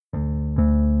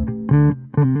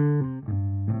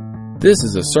This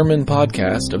is a sermon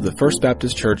podcast of the First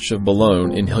Baptist Church of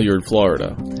Boulogne in Hilliard,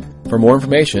 Florida. For more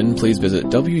information, please visit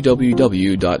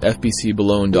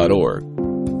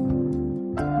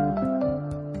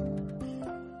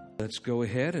www.fbcboulogne.org. Let's go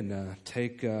ahead and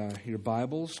take your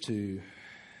Bibles to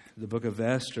the book of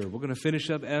Esther. We're going to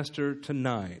finish up Esther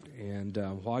tonight. And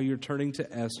while you're turning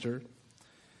to Esther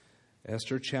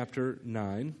chapter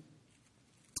 9,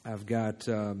 I've got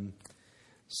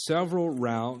several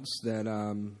routes that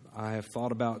I have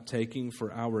thought about taking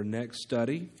for our next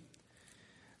study.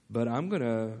 But I'm going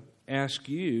to ask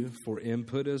you for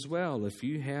input as well. If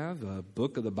you have a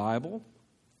book of the Bible,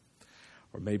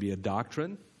 or maybe a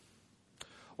doctrine,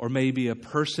 or maybe a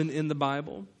person in the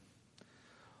Bible,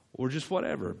 or just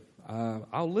whatever,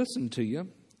 I'll listen to you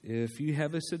if you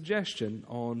have a suggestion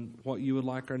on what you would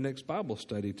like our next Bible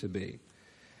study to be.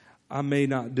 I may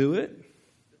not do it.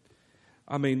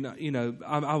 I mean,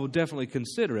 I will definitely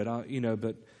consider it,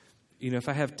 but, if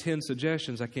I have 10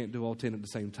 suggestions, I can't do all 10 at the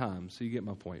same time. So you get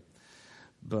my point.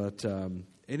 But in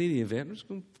any event, I'm just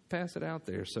going to pass it out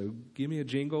there. So give me a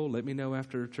jingle. Let me know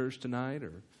after church tonight,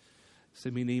 or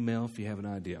send me an email if you have an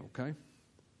idea, okay?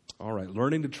 All right,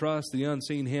 learning to trust the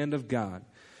unseen hand of God.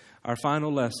 Our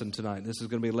final lesson tonight. This is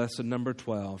going to be lesson number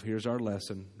 12. Here's our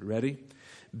lesson. Ready?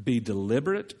 Be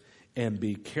deliberate and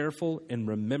be careful in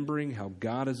remembering how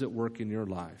God is at work in your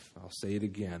life. I'll say it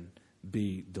again.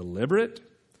 Be deliberate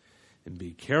and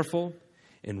be careful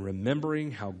in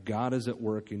remembering how God is at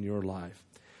work in your life.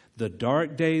 The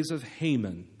dark days of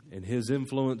Haman and his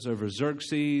influence over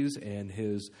Xerxes and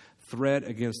his threat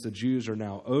against the Jews are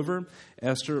now over.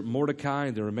 Esther, Mordecai,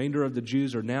 and the remainder of the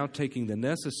Jews are now taking the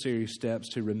necessary steps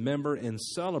to remember and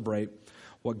celebrate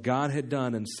what God had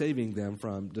done in saving them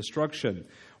from destruction.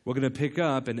 We're going to pick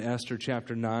up in Esther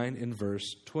chapter 9 in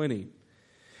verse 20.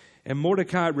 And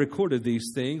Mordecai recorded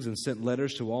these things and sent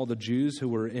letters to all the Jews who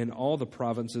were in all the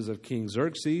provinces of King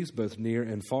Xerxes, both near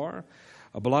and far,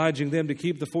 obliging them to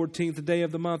keep the 14th day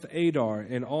of the month Adar,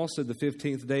 and also the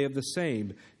 15th day of the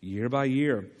same, year by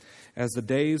year, as the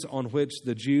days on which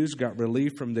the Jews got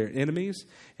relief from their enemies,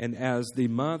 and as the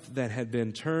month that had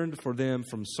been turned for them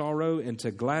from sorrow into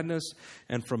gladness,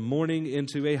 and from mourning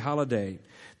into a holiday,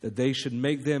 that they should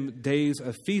make them days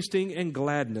of feasting and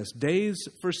gladness, days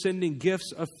for sending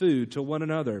gifts of food to one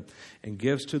another, and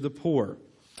gifts to the poor.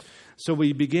 So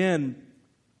we begin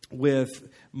with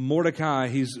Mordecai.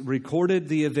 He's recorded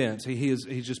the events. He's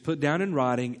just put down in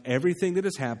writing everything that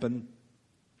has happened,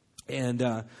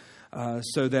 and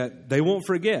so that they won't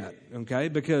forget, okay?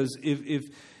 Because if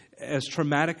as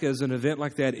traumatic as an event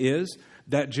like that is,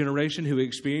 that generation who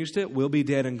experienced it will be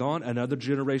dead and gone. Another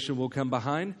generation will come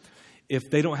behind. If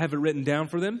they don't have it written down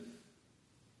for them,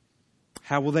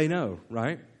 how will they know,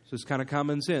 right? So it's kind of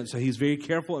common sense. So he's very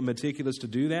careful and meticulous to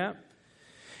do that.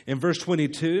 In verse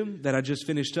 22 that I just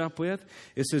finished up with,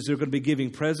 it says they're going to be giving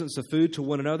presents of food to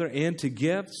one another and to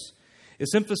gifts.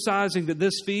 It's emphasizing that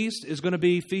this feast is going to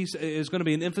be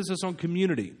an emphasis on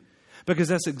community, because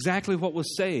that's exactly what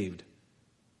was saved.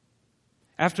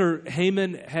 After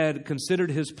Haman had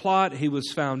considered his plot, he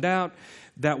was found out.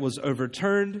 That was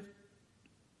overturned.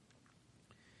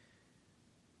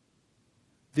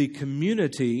 The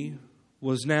community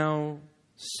was now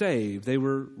saved. They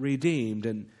were redeemed.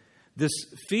 And this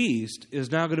feast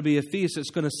is now going to be a feast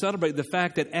that's going to celebrate the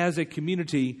fact that as a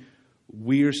community,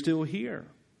 we are still here.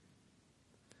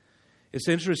 It's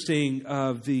interesting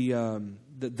of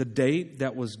the date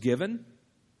that was given.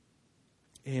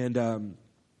 And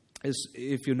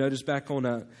if you notice back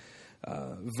on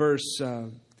verse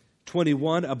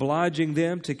 21, obliging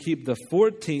them to keep the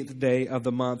 14th day of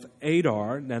the month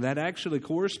Adar. Now that actually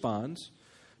corresponds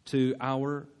to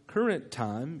our current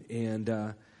time. And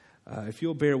if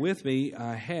you'll bear with me,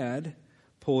 I had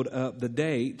pulled up the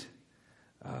date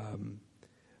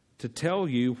to tell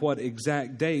you what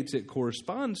exact dates it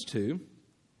corresponds to.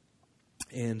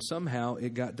 And somehow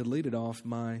it got deleted off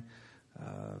my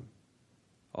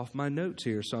notes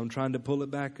here. So I'm trying to pull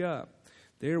it back up.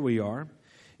 There we are.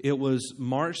 It was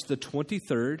March the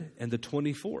 23rd and the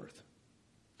 24th.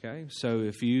 Okay, so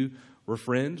if you were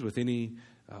friends with any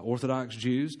Orthodox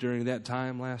Jews during that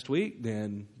time last week,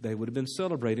 then they would have been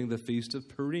celebrating the Feast of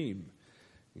Purim,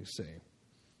 you see.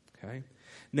 Okay.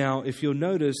 Now, if you'll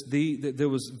notice, it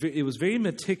was very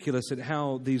meticulous at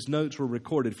how these notes were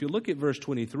recorded. If you look at verse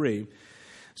 23,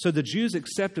 so the Jews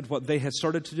accepted what they had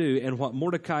started to do and what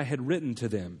Mordecai had written to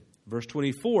them. Verse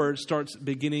 24 starts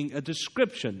beginning a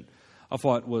description of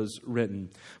what was written.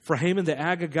 For Haman the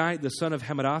Agagite, the son of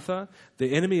Hammedatha,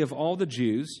 the enemy of all the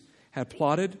Jews, had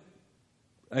plotted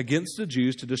against the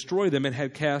Jews to destroy them and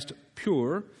had cast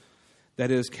Pur, that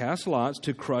is, cast lots,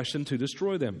 to crush and to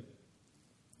destroy them.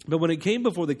 But when it came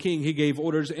before the king, he gave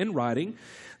orders in writing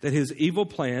that his evil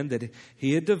plan that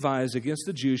he had devised against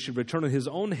the Jews should return on his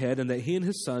own head, and that he and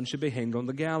his son should be hanged on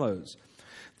the gallows.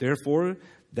 Therefore,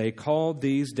 they called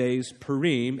these days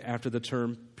Purim, after the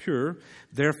term pure.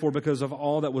 Therefore, because of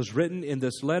all that was written in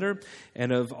this letter,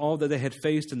 and of all that they had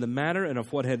faced in the matter, and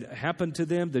of what had happened to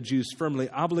them, the Jews firmly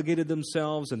obligated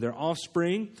themselves and their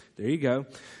offspring, there you go,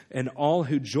 and all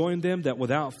who joined them, that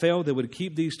without fail they would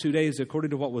keep these 2 days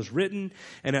according to what was written,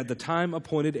 and at the time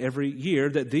appointed every year,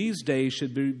 that these days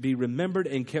should be remembered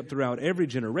and kept throughout every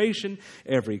generation,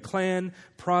 every clan,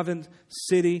 province,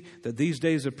 city, that these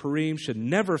days of Purim should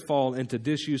never fall into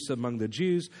disuse among the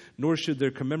Jews, nor should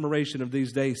their commemoration of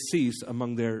these days cease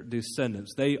among their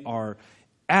descendants. They are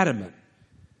adamant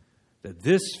that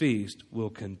this feast will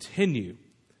continue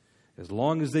as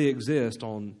long as they exist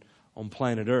on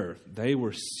planet Earth. They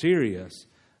were serious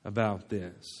about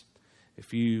this.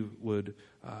 If you would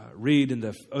read in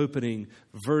the opening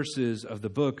verses of the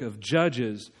book of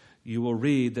Judges, you will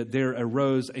read that there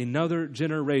arose another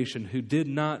generation who did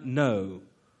not know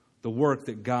the work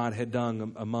that God had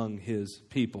done among his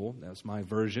people. That's my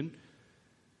version.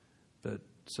 But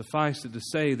suffice it to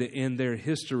say that in their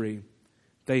history,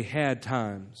 they had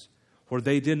times where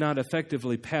they did not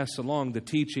effectively pass along the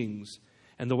teachings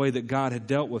and the way that God had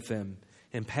dealt with them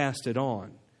and passed it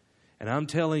on. And I'm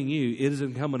telling you, it is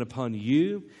incumbent upon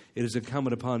you, it is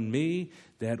incumbent upon me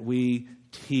that we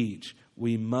teach.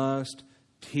 We must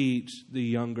teach the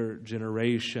younger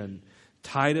generation.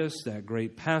 Titus, that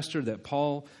great pastor that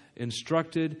Paul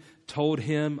instructed, told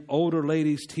him, older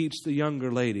ladies, teach the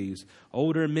younger ladies.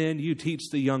 Older men, you teach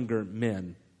the younger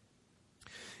men.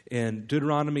 In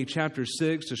Deuteronomy chapter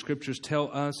 6, the scriptures tell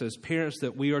us as parents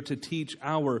that we are to teach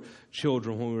our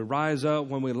children. When we rise up,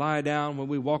 when we lie down, when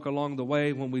we walk along the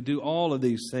way, when we do all of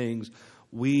these things,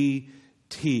 we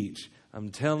teach.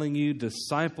 I'm telling you,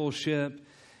 discipleship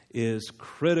is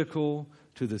critical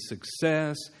to the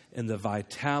success and the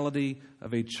vitality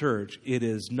of a church. It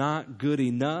is not good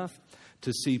enough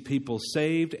to see people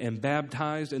saved and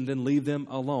baptized and then leave them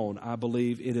alone. I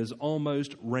believe it is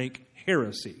almost rank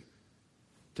heresy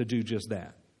to do just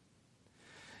that.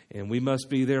 And we must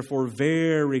be, therefore,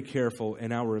 very careful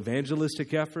in our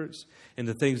evangelistic efforts and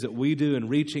the things that we do in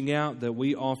reaching out, that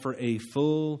we offer a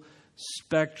full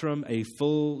spectrum, a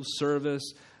full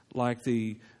service like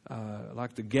the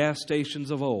gas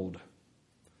stations of old.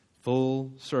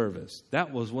 Full service.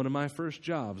 That was one of my first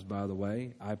jobs, by the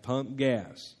way. I pumped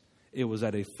gas. It was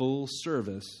at a full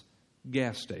service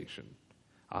gas station.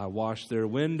 I washed their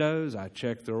windows. I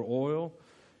checked their oil.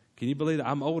 Can you believe that?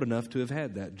 I'm old enough to have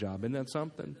had that job. Isn't that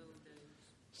something?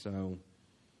 So,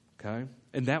 okay.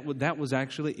 And that was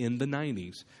actually in the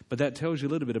 90s. But that tells you a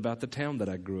little bit about the town that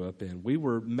I grew up in. We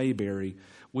were Mayberry.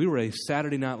 We were a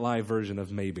Saturday Night Live version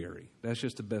of Mayberry. That's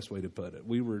just the best way to put it.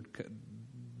 We were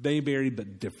Mayberry,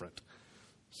 but different.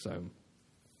 So,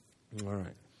 all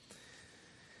right.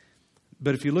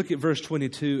 But if you look at verse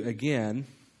 22 again,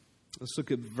 let's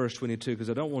look at verse 22 because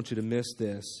I don't want you to miss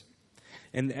this.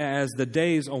 And as the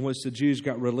days on which the Jews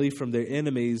got relief from their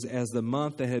enemies, as the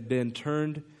month that had been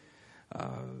turned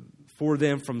for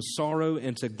them from sorrow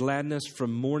into gladness,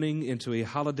 from mourning into a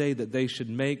holiday that they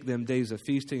should make them days of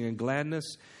feasting and gladness,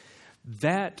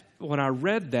 that, when I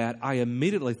read that, I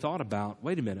immediately thought about,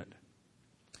 wait a minute,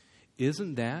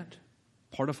 isn't that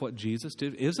part of what Jesus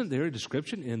did? Isn't there a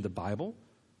description in the Bible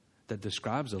that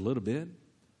describes a little bit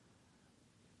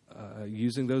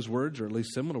using those words, or at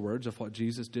least similar words, of what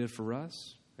Jesus did for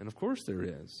us? And of course there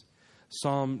is.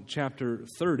 Psalm chapter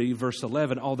 30, verse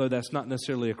 11, although that's not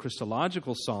necessarily a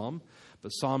Christological psalm, but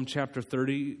Psalm chapter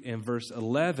 30 and verse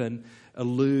 11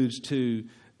 alludes to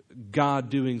God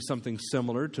doing something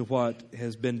similar to what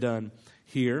has been done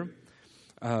here.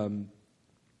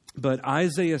 But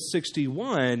Isaiah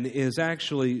 61 is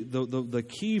actually the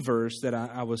key verse that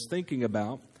I was thinking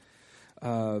about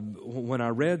when I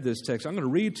read this text. I'm going to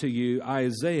read to you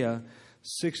Isaiah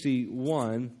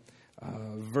 61,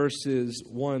 verses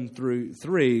 1 through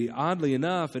 3. Oddly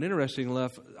enough, and interestingly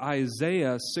enough,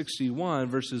 Isaiah 61,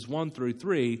 verses 1 through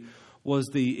 3, was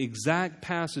the exact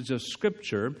passage of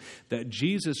Scripture that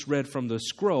Jesus read from the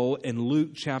scroll in Luke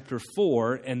chapter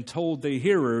 4 and told the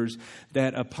hearers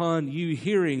that upon you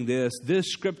hearing this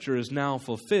Scripture is now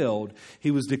fulfilled.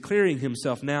 He was declaring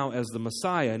himself now as the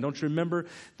Messiah. And don't you remember,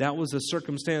 that was a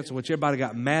circumstance in which everybody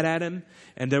got mad at him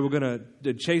and they were going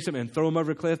to chase him and throw him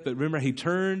over a cliff. But remember, he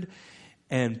turned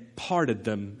and parted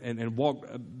them and walked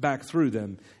back through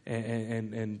them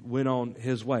and went on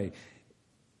his way.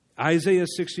 Isaiah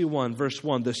 61, verse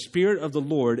 1, the Spirit of the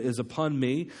Lord is upon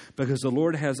me, because the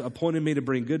Lord has appointed me to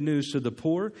bring good news to the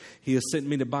poor. He has sent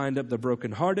me to bind up the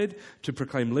brokenhearted, to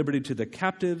proclaim liberty to the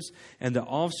captives, and the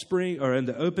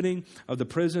opening of the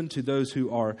prison to those who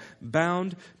are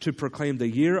bound, to proclaim the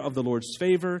year of the Lord's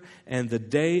favor, and the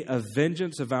day of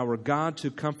vengeance of our God, to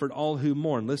comfort all who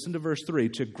mourn. Listen to verse 3,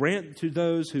 to grant to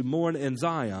those who mourn in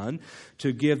Zion,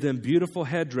 to give them beautiful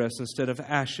headdress instead of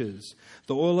ashes,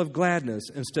 the oil of gladness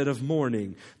instead of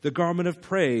mourning, the garment of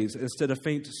praise instead of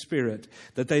faint spirit,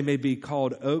 that they may be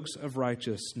called oaks of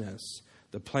righteousness,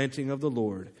 the planting of the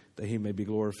Lord, that He may be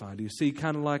glorified. You see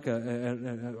kind of like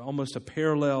almost a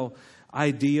parallel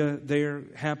idea there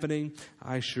happening?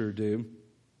 I sure do.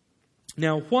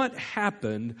 Now, what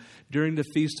happened during the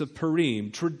Feast of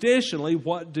Purim? Traditionally,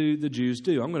 what do the Jews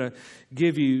do? I'm going to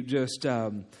give you just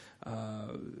kind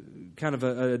of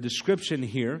a description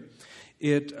here.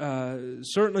 It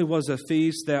certainly was a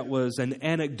feast that was an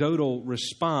anecdotal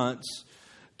response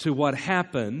to what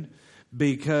happened,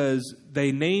 because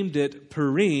they named it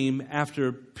Purim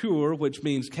after Pur, which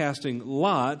means casting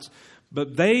lots.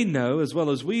 But they know, as well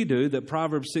as we do, that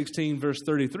Proverbs 16, verse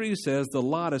 33 says, the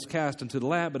lot is cast into the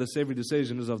lap, but every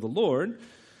decision is of the Lord.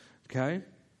 Okay?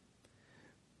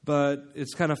 But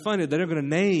it's kind of funny that they're going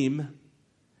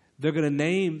to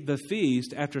name the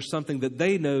feast after something that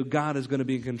they know God is going to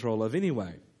be in control of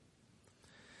anyway.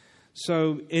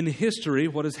 So in history,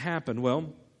 what has happened?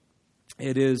 Well,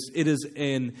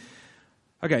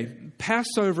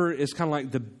 Passover is kind of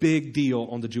like the big deal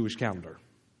on the Jewish calendar,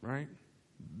 right?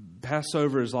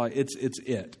 Passover is like, it's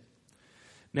it.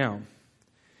 Now,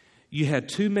 you had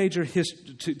two major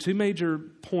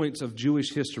points of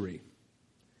Jewish history.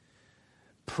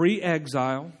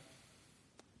 Pre-exile,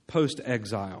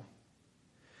 post-exile.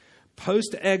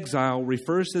 Post-exile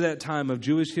refers to that time of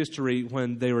Jewish history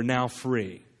when they were now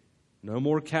free. No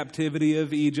more captivity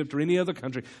of Egypt or any other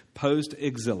country.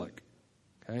 Post-exilic.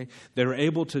 Okay? They were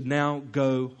able to now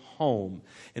go home.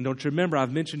 And don't you remember,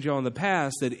 I've mentioned to you in the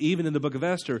past that even in the book of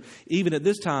Esther, even at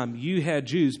this time, you had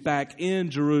Jews back in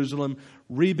Jerusalem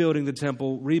rebuilding the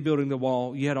temple, rebuilding the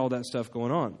wall. You had all that stuff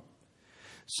going on.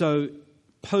 So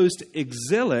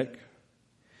post-exilic,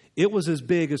 it was as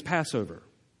big as Passover.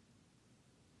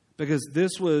 Because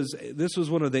this was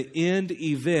one of the end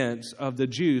events of the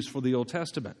Jews for the Old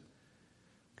Testament.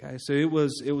 Okay, so it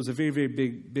was a very, very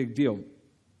big deal.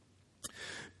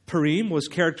 Purim was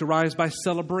characterized by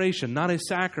celebration, not a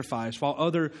sacrifice. While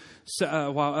other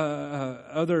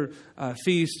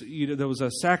feasts, there was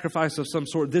a sacrifice of some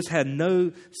sort. This had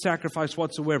no sacrifice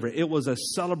whatsoever. It was a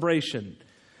celebration.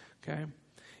 Okay,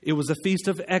 it was a feast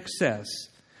of excess,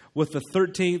 with the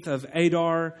 13th of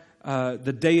Adar,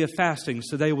 the day of fasting.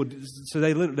 So they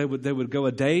would go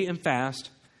a day and fast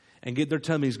and get their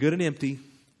tummies good and empty,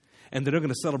 and then they're going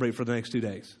to celebrate for the next 2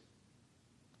 days.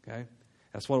 Okay,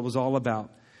 that's what it was all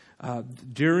about.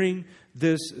 During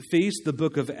this feast, the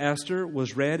book of Esther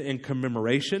was read in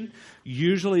commemoration.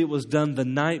 Usually it was done the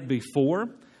night before,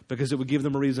 because it would give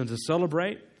them a reason to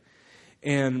celebrate.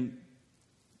 And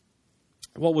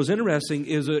what was interesting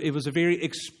is it was a very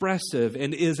expressive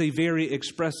and is a very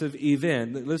expressive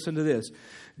event. Listen to this.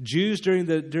 Jews during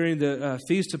the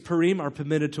Feast of Purim are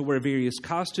permitted to wear various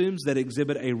costumes that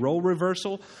exhibit a role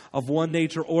reversal of one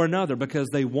nature or another, because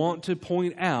they want to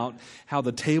point out how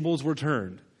the tables were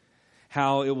turned.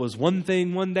 How it was one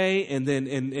thing one day, and then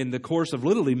in the course of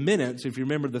literally minutes, if you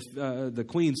remember the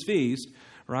Queen's Feast,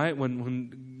 right,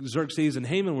 when Xerxes and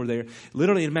Haman were there,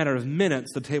 literally in a matter of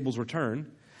minutes, the tables were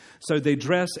turned. So they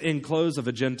dress in clothes of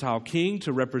a Gentile king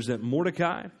to represent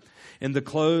Mordecai, in the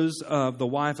clothes of the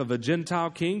wife of a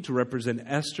Gentile king to represent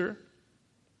Esther,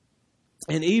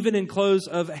 and even in clothes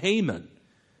of Haman.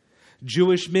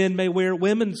 Jewish men may wear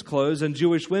women's clothes, and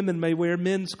Jewish women may wear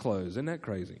men's clothes. Isn't that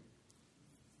crazy?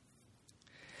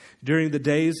 During the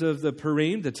days of the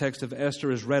Purim, the text of Esther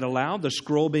is read aloud, the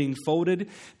scroll being folded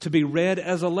to be read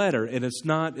as a letter. And it's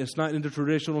not in the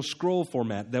traditional scroll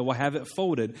format. They will have it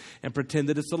folded and pretend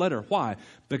that it's a letter. Why?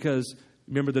 Because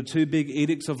remember the two big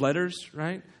edicts of letters,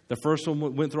 right? The first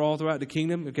one went all throughout the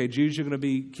kingdom. Okay, Jews are going to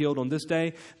be killed on this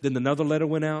day. Then another letter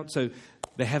went out. So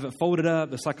they have it folded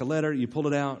up. It's like a letter. You pull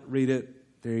it out, read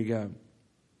it. There you go.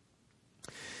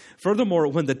 Furthermore,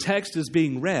 when the text is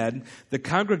being read, the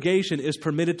congregation is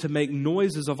permitted to make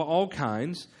noises of all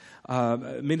kinds.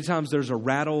 Many times there's a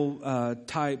rattle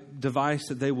type device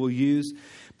that they will use,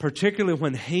 particularly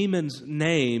when Haman's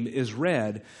name is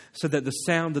read, so that the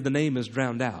sound of the name is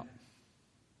drowned out.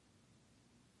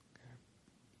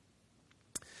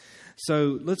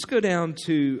 So let's go down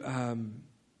to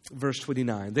verse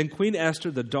 29. Then Queen Esther,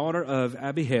 the daughter of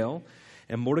Abihail,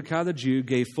 And Mordecai the Jew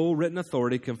gave full written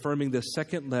authority confirming the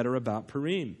second letter about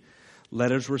Purim.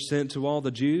 Letters were sent to all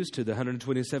the Jews, to the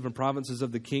 127 provinces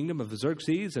of the kingdom of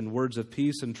Xerxes, and words of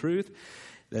peace and truth,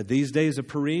 that these days of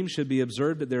Purim should be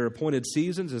observed at their appointed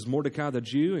seasons, as Mordecai the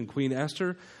Jew and Queen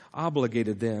Esther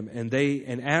obligated them. And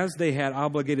as they had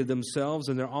obligated themselves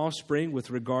and their offspring with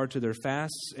regard to their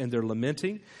fasts and their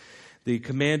lamenting, the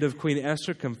command of Queen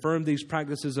Esther confirmed these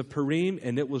practices of Purim,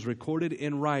 and it was recorded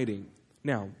in writing.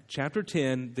 Now, chapter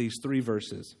 10, these 3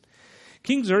 verses.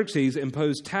 King Xerxes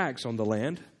imposed tax on the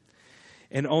land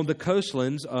and on the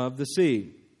coastlands of the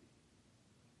sea.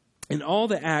 In all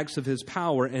the acts of his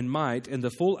power and might, and the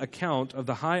full account of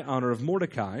the high honor of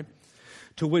Mordecai,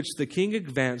 to which the king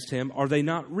advanced him, are they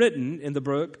not written in the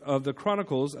book of the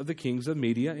Chronicles of the kings of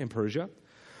Media and Persia?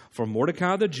 For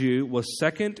Mordecai the Jew was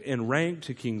second in rank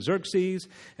to King Xerxes,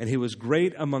 and he was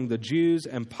great among the Jews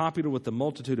and popular with the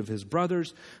multitude of his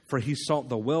brothers, for he sought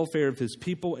the welfare of his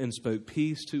people and spoke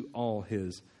peace to all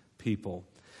his people.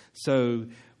 So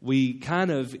we kind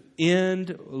of end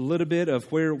a little bit of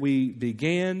where we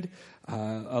began.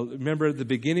 Remember at the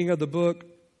beginning of the book,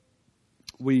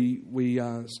 it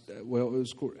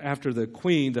was after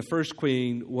the first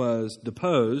queen was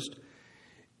deposed.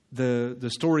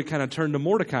 The story kind of turned to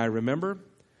Mordecai, remember?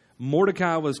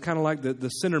 Mordecai was kind of like the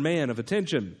center man of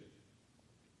attention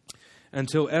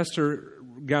until Esther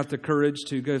got the courage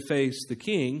to go face the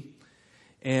king.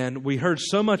 And we heard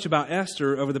so much about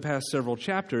Esther over the past several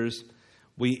chapters.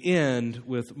 We end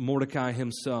with Mordecai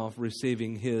himself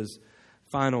receiving his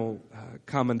final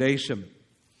commendation.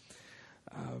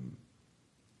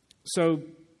 So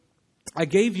I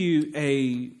gave you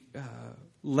a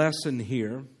lesson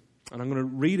here, and I'm going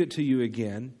to read it to you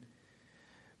again.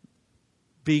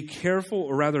 Be careful,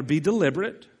 or rather be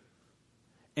deliberate,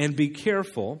 and be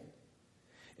careful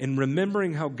in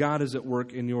remembering how God is at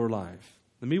work in your life.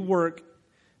 Let me work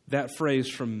that phrase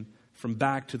from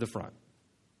back to the front.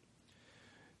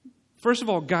 First of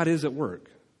all, God is at work.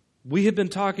 We have been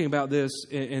talking about this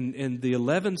in the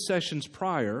 11 sessions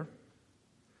prior.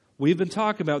 We've been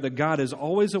talking about that God is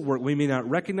always at work. We may not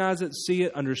recognize it, see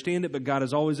it, understand it, but God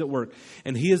is always at work.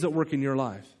 And He is at work in your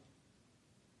life.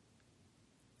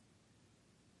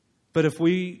 But if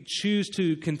we choose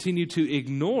to continue to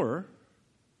ignore,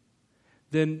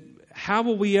 then how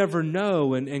will we ever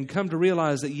know and come to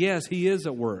realize that, yes, He is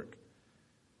at work?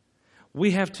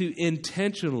 We have to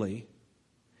intentionally,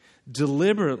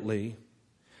 deliberately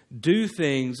do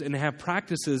things and have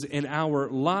practices in our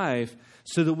life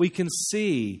so that we can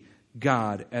see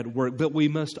God at work. But we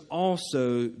must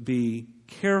also be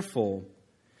careful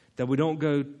that we don't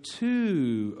go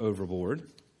too overboard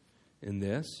in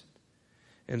this.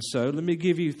 And so let me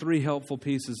give you 3 helpful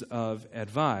pieces of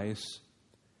advice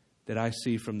that I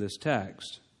see from this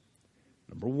text.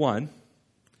 Number 1,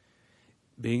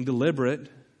 being deliberate,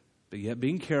 but yet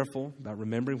being careful about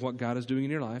remembering what God is doing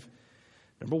in your life.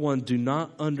 Number 1, do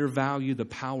not undervalue the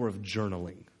power of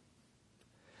journaling.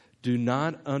 Do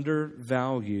not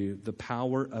undervalue the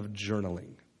power of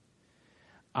journaling.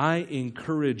 I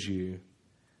encourage you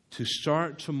to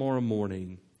start tomorrow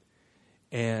morning,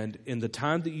 and in the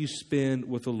time that you spend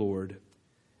with the Lord,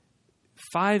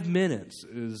 5 minutes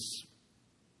is,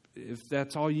 if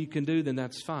that's all you can do, then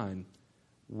that's fine.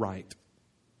 Write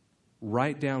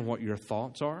down what your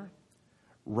thoughts are.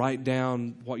 Write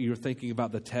down what you're thinking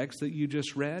about the text that you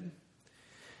just read.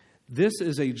 This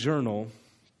is a journal.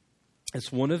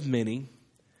 It's one of many.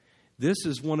 This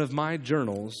is one of my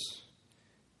journals,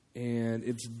 and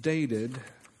it's dated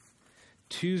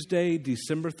Tuesday,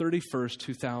 December 31st,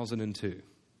 2002.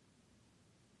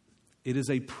 It is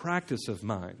a practice of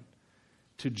mine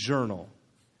to journal.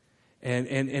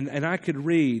 And I could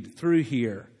read through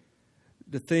here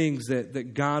the things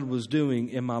that God was doing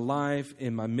in my life,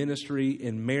 in my ministry,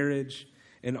 in marriage,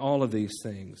 in all of these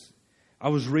things. I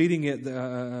was reading it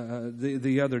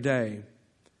the other day.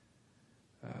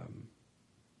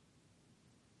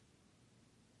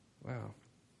 Wow.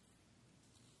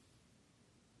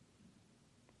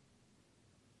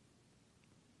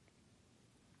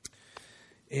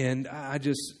 And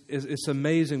it's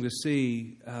amazing to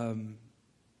see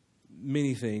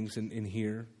many things in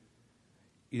here.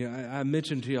 You know, I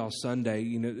mentioned to y'all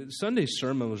Sunday, Sunday's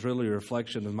sermon was really a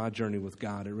reflection of my journey with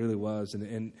God. It really was.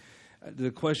 And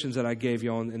the questions that I gave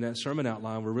you in that sermon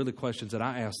outline were really questions that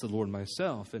I asked the Lord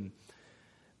myself.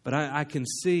 But I can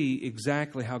see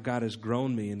exactly how God has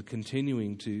grown me and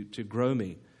continuing to grow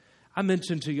me. I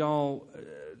mentioned to y'all,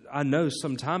 I know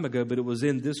some time ago, but it was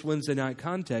in this Wednesday night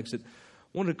context, that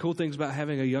one of the cool things about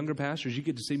having a younger pastor is you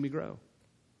get to see me grow.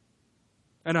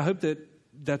 And I hope that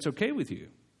that's okay with you.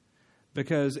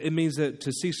 Because it means that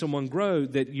to see someone grow,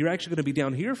 that you're actually going to be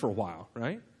down here for a while,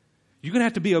 right? You're going to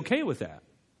have to be okay with that.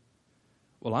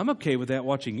 Well, I'm okay with that,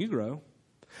 watching you grow.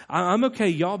 I'm okay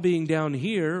y'all being down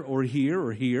here or here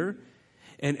or here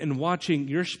and watching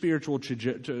your spiritual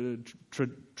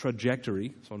trajectory.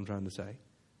 That's what I'm trying to say.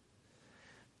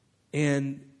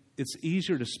 And it's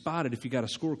easier to spot it if you got a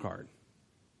scorecard.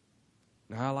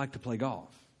 Now, I like to play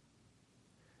golf.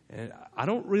 And I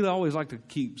don't really always like to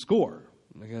keep score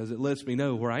because it lets me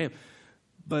know where I am.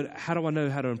 But how do I know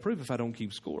how to improve if I don't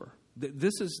keep score?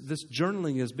 This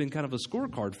journaling has been kind of a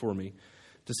scorecard for me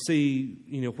to see,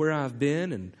 where I've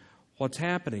been and what's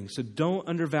happening. So don't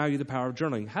undervalue the power of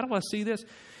journaling. How do I see this?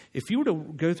 If you were to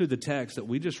go through the text that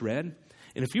we just read,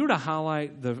 and if you were to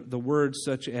highlight the words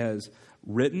such as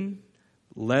written,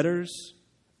 letters,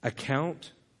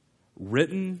 account,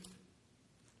 written,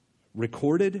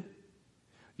 recorded,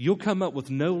 you'll come up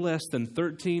with no less than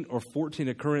 13 or 14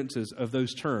 occurrences of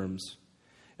those terms.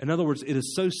 In other words, it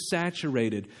is so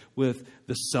saturated with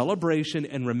the celebration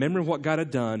and remembering what God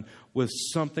had done with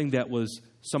something that was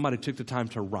somebody took the time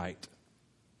to write.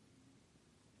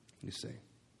 You see.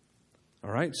 All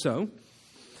right, so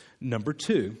number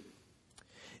 2,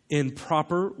 in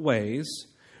proper ways,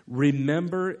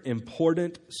 remember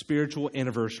important spiritual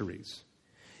anniversaries.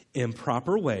 In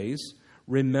proper ways,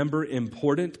 remember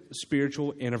important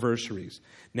spiritual anniversaries.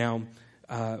 Now,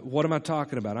 what am I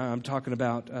talking about? I'm talking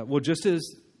about, just as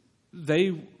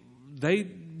they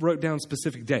wrote down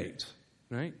specific dates,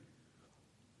 right?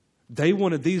 They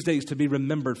wanted these dates to be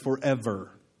remembered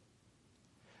forever.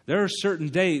 There are certain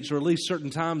dates, or at least certain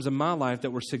times in my life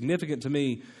that were significant to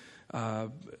me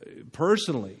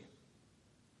personally,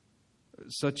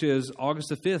 such as August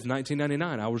the 5th,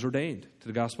 1999. I was ordained to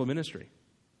the gospel ministry.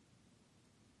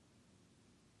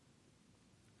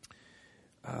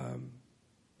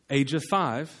 Age of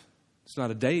 5, it's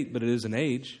not a date, but it is an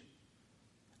age.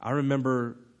 I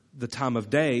remember the time of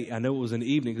day. I know it was an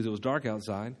evening because it was dark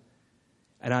outside.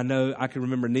 And I know I can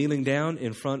remember kneeling down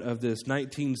in front of this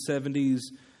 1970s,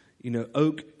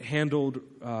 oak-handled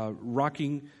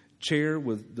rocking chair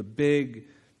with the big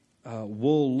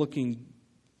wool-looking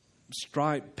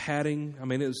stripe padding. I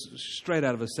mean, it was straight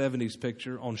out of a 70s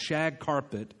picture on shag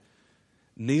carpet,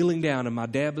 kneeling down, and my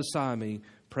dad beside me,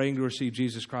 praying to receive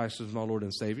Jesus Christ as my Lord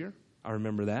and Savior. I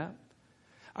remember that.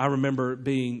 I remember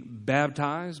being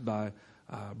baptized by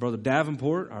Brother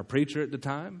Davenport, our preacher at the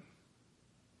time.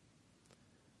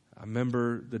 I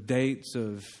remember the dates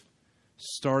of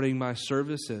starting my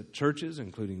service at churches,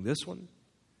 including this one.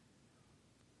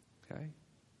 Okay?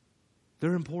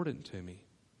 They're important to me.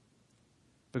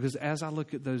 Because as I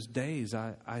look at those days,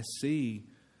 I see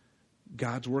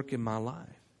God's work in my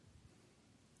life.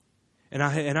 And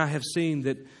I have seen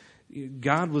that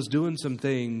God was doing some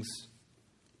things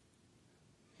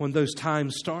when those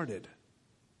times started.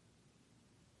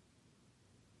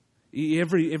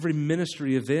 Every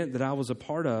ministry event that I was a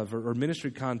part of, or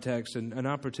ministry context and an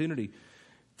opportunity,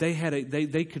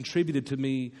 they contributed to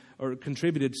me, or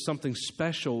contributed something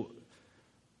special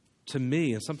to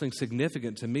me and something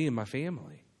significant to me and my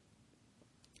family.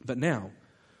 But now,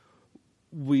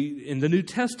 in the New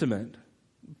Testament,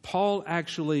 Paul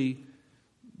actually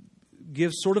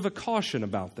gives sort of a caution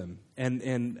about them.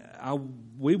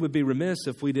 We would be remiss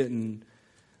if we didn't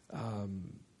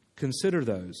consider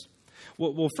those.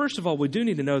 Well, first of all, we do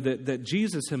need to know that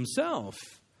Jesus himself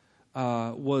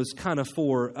was kind of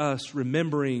for us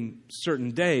remembering certain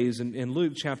days. In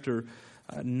Luke chapter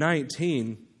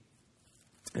 19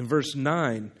 and verse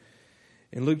 9,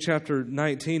 in Luke chapter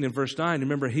 19 and verse 9,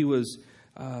 remember he was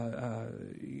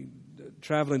coming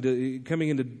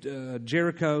into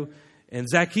Jericho, and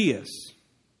Zacchaeus,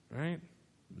 right?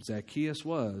 Zacchaeus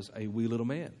was a wee little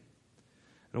man.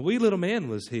 And a wee little man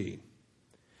was he.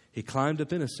 He climbed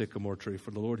up in a sycamore tree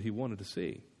for the Lord he wanted to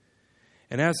see.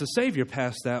 And as the Savior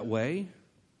passed that way,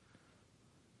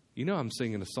 I'm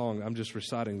singing a song. I'm just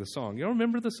reciting the song. You all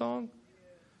remember the song?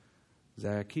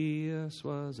 Zacchaeus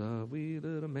was a wee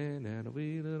little man, and a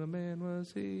wee little man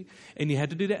was he. And you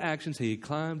had to do the actions. He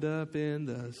climbed up in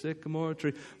the sycamore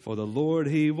tree for the Lord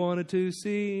he wanted to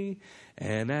see.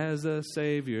 And as the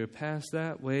Savior passed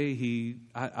that way,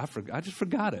 I just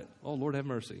forgot it. Oh, Lord have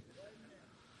mercy.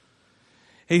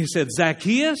 He said,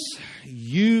 Zacchaeus,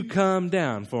 you come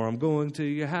down, for I'm going to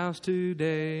your house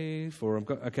today.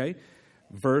 Okay,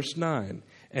 verse 9.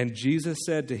 And Jesus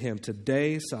said to him,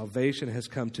 today salvation has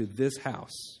come to this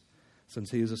house,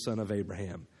 since he is a son of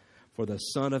Abraham. For the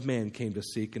Son of Man came to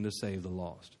seek and to save the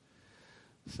lost.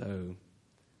 So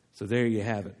there you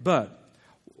have it. But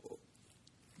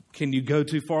can you go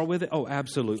too far with it? Oh,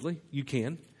 absolutely, you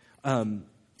can. In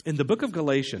the book of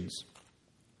Galatians,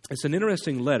 It's an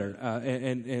interesting letter,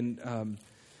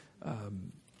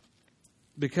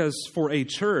 because for a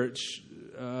church,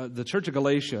 the church of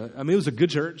Galatia, I mean, it was a good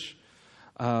church.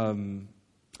 I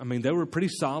mean, they were pretty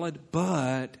solid,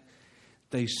 but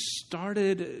they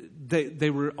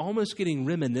were almost getting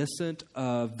reminiscent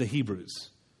of the Hebrews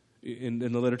in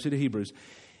the letter to the Hebrews.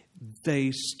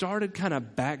 They started kind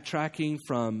of backtracking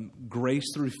from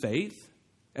grace through faith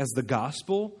as the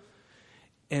gospel,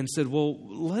 and said, well,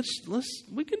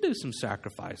 we can do some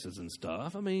sacrifices and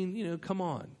stuff. I mean, come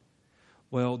on.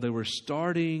 Well, they were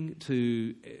starting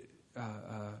to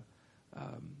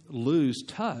lose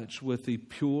touch with the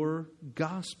pure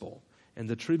gospel and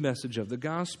the true message of the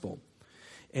gospel.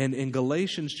 And in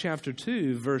Galatians chapter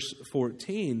 2, verse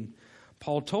 14,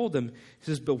 Paul told them, he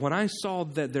says, but when I saw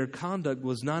that their conduct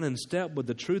was not in step with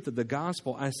the truth of the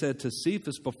gospel, I said to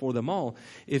Cephas before them all,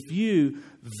 if you,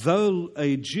 though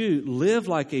a Jew, live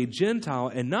like a Gentile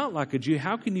and not like a Jew,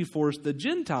 how can you force the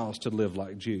Gentiles to live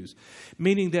like Jews?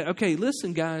 Meaning that, okay,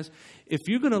 listen, guys, if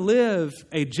you're going to live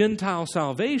a Gentile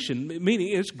salvation,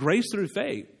 meaning it's grace through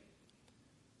faith,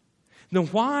 then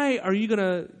why are you going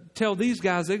to tell these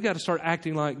guys they've got to start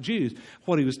acting like Jews?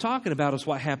 What he was talking about is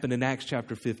what happened in Acts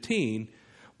chapter 15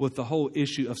 with the whole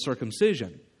issue of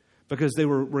circumcision. Because they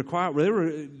were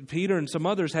Peter and some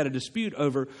others had a dispute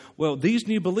over, well, these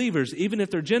new believers, even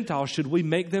if they're Gentiles, should we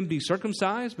make them be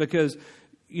circumcised? Because,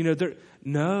 they're,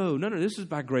 no, this is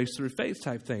by grace through faith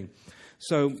type thing.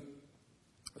 So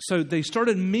they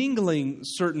started mingling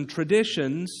certain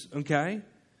traditions, okay?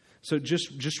 So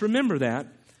just remember that.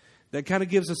 That kind of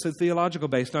gives us a theological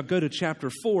base. Now go to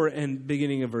chapter 4 and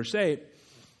beginning of verse 8.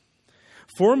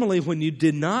 Formerly, when you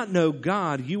did not know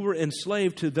God, you were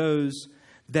enslaved to those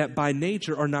that by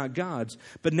nature are not God's.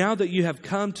 But now that you have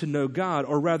come to know God,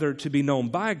 or rather to be known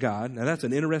by God, now that's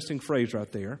an interesting phrase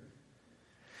right there.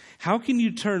 How can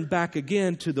you turn back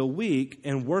again to the weak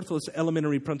and worthless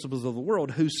elementary principles of the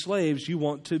world, whose slaves you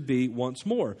want to be once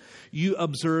more? You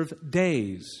observe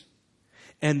days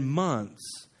and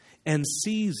months and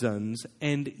seasons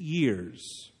and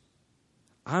years.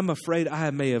 I'm afraid I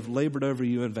may have labored over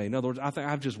you in vain. In other words, I think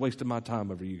I've just wasted my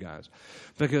time over you guys.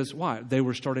 Because why? They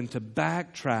were starting to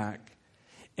backtrack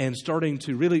and starting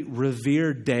to really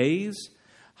revere days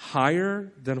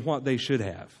higher than what they should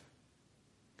have.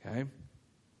 Okay?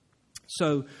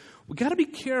 So we got to be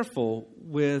careful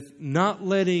with not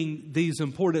letting these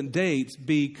important dates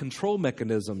be control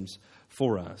mechanisms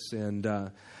for us. And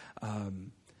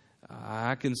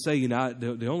I can say,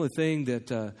 the only thing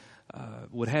that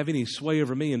would have any sway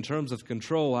over me in terms of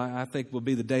control, I think will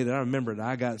be the day that I remember that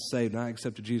I got saved and I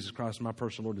accepted Jesus Christ as my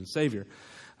personal Lord and Savior.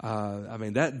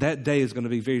 That day is going to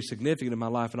be very significant in my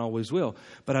life and always will.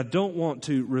 But I don't want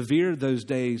to revere those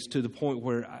days to the point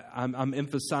where I'm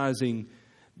emphasizing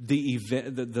the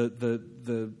event,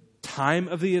 the time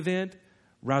of the event,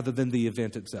 rather than the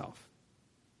event itself.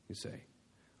 You see.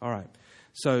 All right.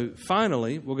 So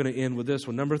finally, we're going to end with this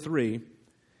one. Number 3,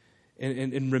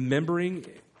 in remembering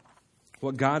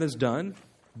what God has done,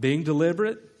 being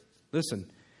deliberate. Listen,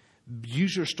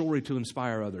 use your story to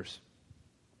inspire others.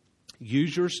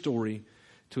 Use your story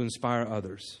to inspire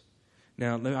others.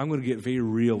 Now, I'm going to get very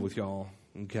real with y'all,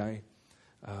 okay?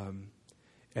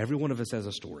 Every one of us has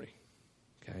a story,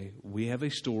 okay? We have a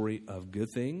story of good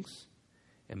things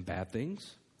and bad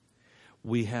things.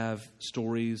 We have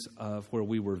stories of where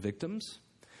we were victims,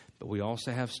 but we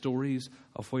also have stories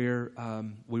of where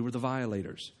we were the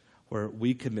violators, where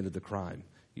we committed the crime.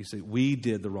 You see, we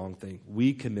did the wrong thing.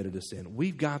 We committed a sin.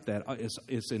 We've got that.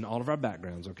 It's in all of our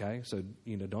backgrounds, okay? So,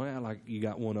 don't act like you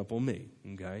got one up on me,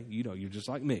 okay? You're just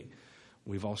like me.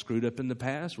 We've all screwed up in the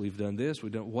past. We've done this.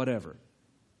 We've done whatever.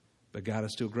 But God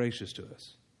is still gracious to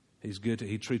us. He's good.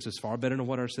 He treats us far better than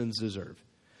what our sins deserve.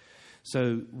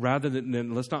 So rather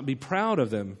than, let's not be proud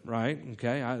of them, right?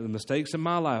 Okay, the mistakes in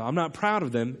my life, I'm not proud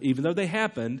of them, even though they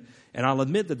happened, and I'll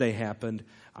admit that they happened.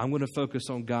 I'm going to focus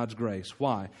on God's grace.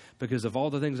 Why? Because of all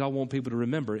the things I want people to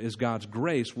remember is God's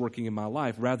grace working in my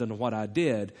life rather than what I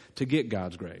did to get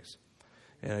God's grace.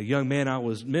 And a young man I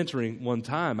was mentoring one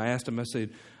time, I asked him, I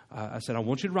said, I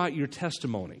want you to write your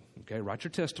testimony. Okay, write your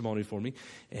testimony for me,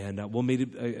 and we'll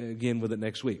meet again with it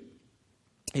next week.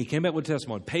 He came back with a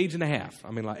testimony, page and a half.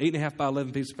 Like 8.5 by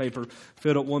 11 piece of paper,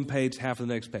 filled up one page, half of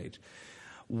the next page.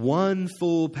 One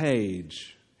full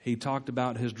page, he talked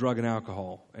about his drug and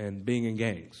alcohol and being in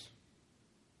gangs.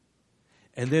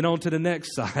 And then on to the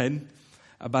next side,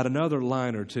 about another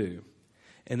line or two.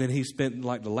 And then he spent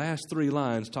the last 3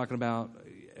 lines talking about,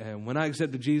 when I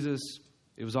accepted Jesus,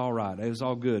 it was all right. It was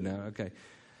all good now. Okay.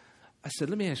 I said,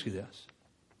 let me ask you this.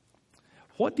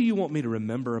 What do you want me to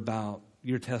remember about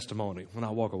your testimony when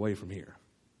I walk away from here?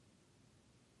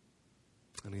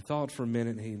 And he thought for a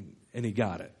minute, and he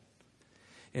got it.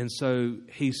 And so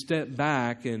he stepped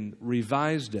back and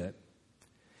revised it.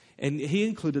 And he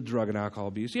included drug and alcohol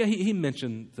abuse. Yeah, he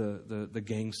mentioned the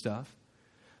gang stuff.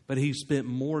 But he spent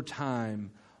more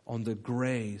time on the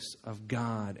grace of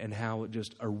God and how it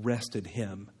just arrested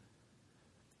him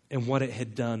and what it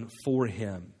had done for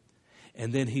him.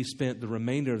 And then he spent the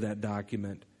remainder of that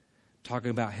document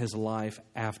talking about his life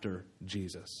after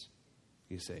Jesus,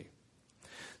 you see.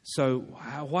 So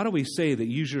why do we say that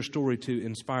use your story to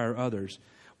inspire others?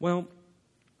 Well,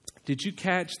 did you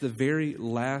catch the very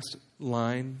last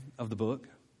line of the book?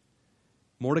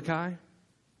 Mordecai,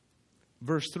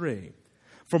 verse 3.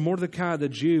 For Mordecai the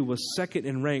Jew was second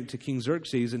in rank to King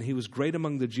Xerxes, and he was great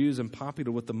among the Jews and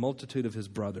popular with the multitude of his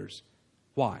brothers.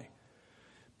 Why?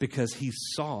 Because he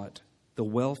sought the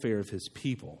welfare of his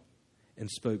people and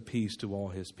spoke peace to all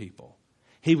his people.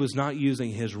 He was not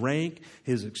using his rank,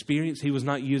 his experience. He was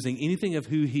not using anything of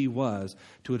who he was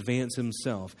to advance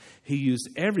himself. He used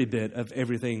every bit of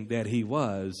everything that he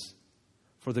was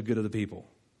for the good of the people.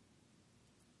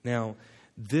 Now,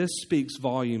 this speaks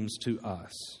volumes to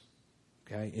us,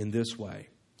 okay, in this way.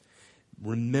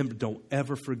 Remember, don't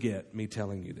ever forget me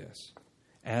telling you this.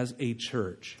 As a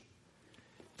church,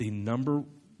 the number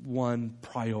one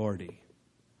priority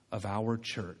of our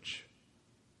church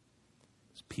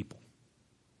is people.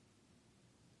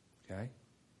 Okay?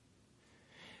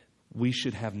 We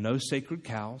should have no sacred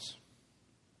cows.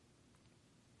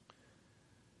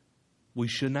 We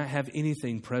should not have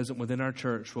anything present within our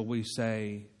church where we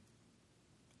say,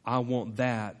 I want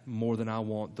that more than I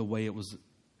want the way it was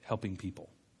helping people.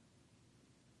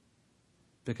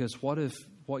 Because what if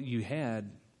what you had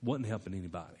wasn't helping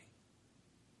anybody?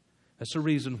 That's the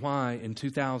reason why in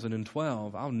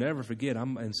 2012, I'll never forget,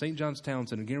 I'm in St. John's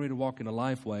Townsend and getting ready to walk into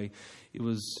Lifeway. It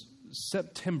was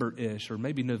September-ish or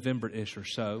maybe November-ish or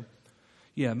so.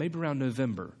 Yeah, maybe around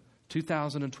November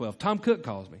 2012. Tom Cook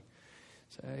calls me.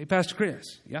 Say, hey, Pastor Chris.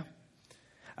 Yeah.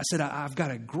 I said, I've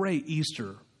got a great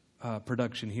Easter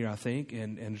production here, I think,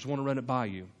 and just want to run it by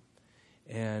you.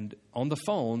 And on the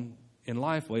phone in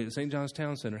Lifeway at St. John's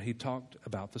Town Center, he talked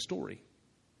about the story.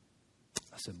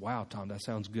 I said, wow, Tom, that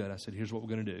sounds good. I said, here's what we're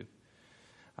going to do.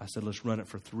 I said, let's run it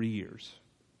for 3 years.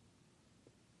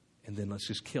 And then let's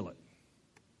just kill it.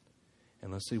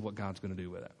 And let's see what God's going to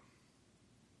do with it.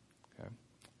 Okay?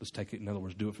 Let's take it, in other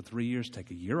words, do it for 3 years,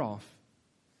 take a year off,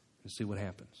 and see what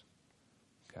happens.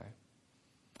 Okay?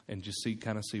 And just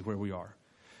kind of see where we are.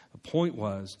 The point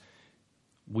was,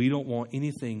 we don't want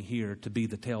anything here to be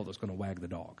the tail that's going to wag the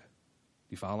dog.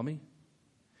 You follow me?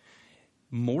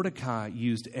 Mordecai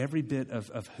used every bit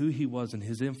of who he was and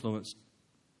his influence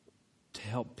to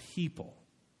help people.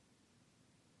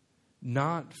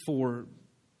 Not for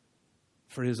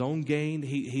his own gain.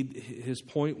 His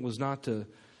point was not to,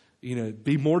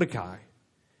 be Mordecai.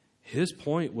 His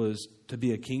point was to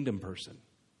be a kingdom person.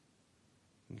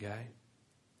 Okay?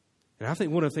 And I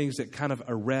think one of the things that kind of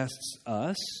arrests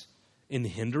us in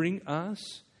hindering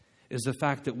us is the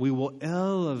fact that we will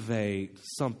elevate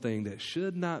something that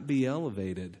should not be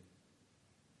elevated.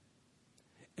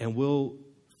 And we'll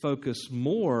focus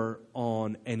more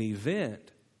on an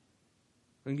event.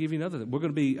 I'm going to give you another thing. We're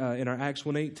going to be, in our Acts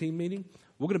 1:18 meeting,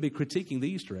 we're going to be critiquing the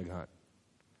Easter egg hunt.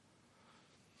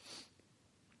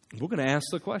 We're going to ask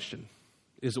the question,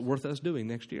 is it worth us doing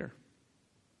next year?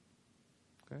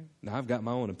 Okay. Now, I've got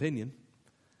my own opinion.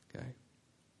 Okay.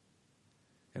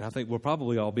 And I think we'll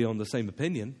probably all be on the same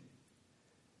opinion.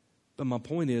 But my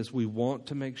point is, we want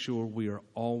to make sure we are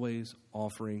always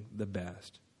offering the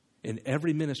best. In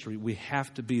every ministry, we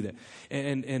have to be that.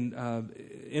 And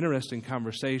interesting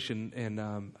conversation, and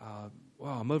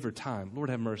I'm over time.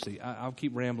 Lord have mercy. I'll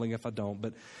keep rambling if I don't.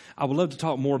 But I would love to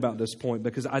talk more about this point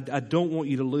because I don't want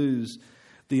you to lose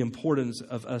the importance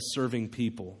of us serving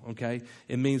people, okay?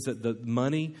 It means that the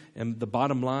money and the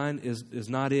bottom line is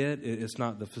not it. It's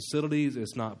not the facilities.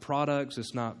 It's not products.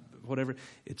 It's not whatever.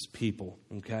 It's people,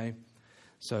 okay?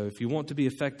 So if you want to be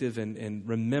effective in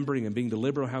remembering and being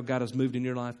deliberate on how God has moved in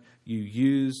your life, you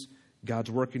use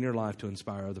God's work in your life to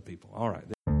inspire other people. All right.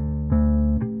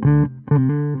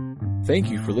 Thank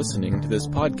you for listening to this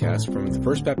podcast from the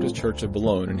First Baptist Church of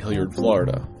Boulogne in Hilliard,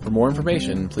 Florida. For more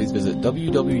information, please visit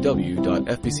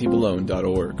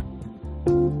www.fbcboulogne.org.